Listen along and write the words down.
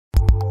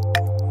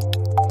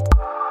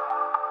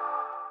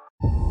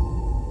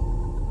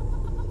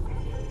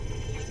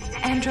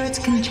androids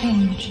can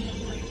change,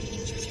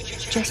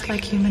 just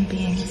like human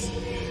beings.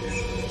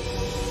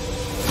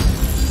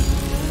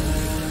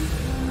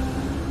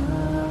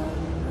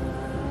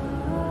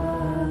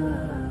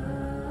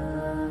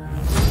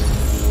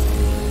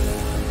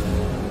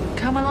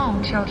 Come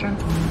along, children.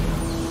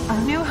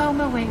 Our new home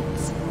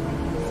awaits.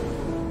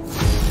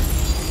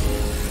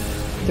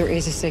 There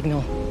is a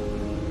signal.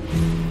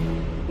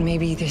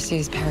 Maybe this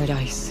is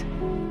paradise.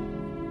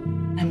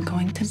 I'm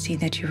going to see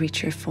that you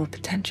reach your full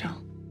potential.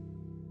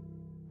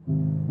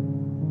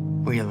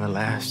 We are the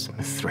last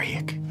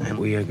Mithraic, and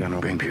we are gonna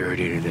bring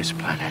purity to this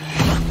planet.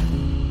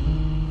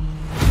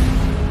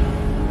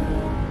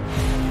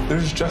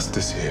 There's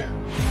justice here,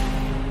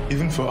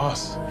 even for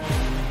us.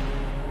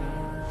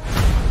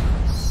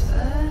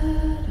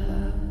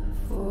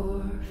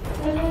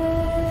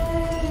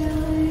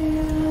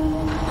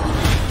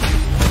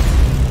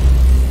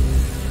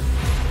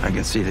 I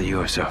can see that you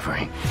are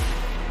suffering.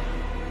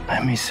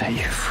 Let me set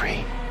you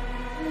free.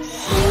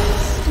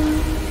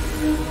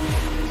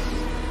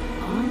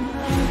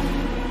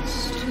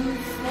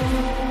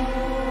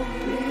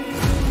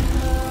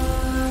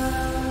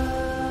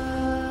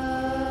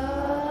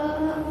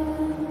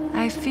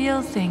 I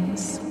feel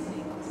things.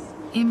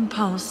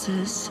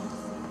 Impulses.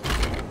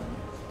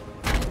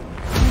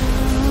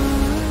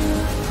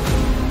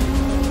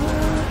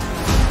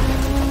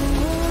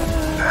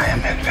 I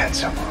am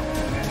invincible.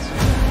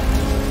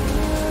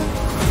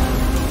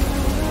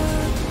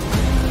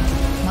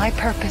 My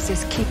purpose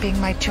is keeping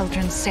my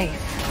children safe.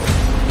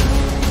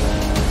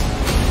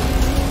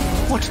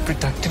 What a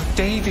productive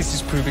day this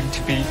is proving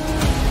to be.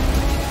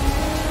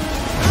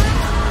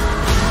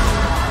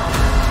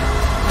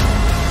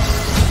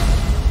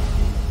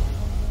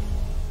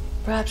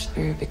 Perhaps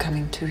we're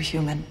becoming too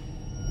human.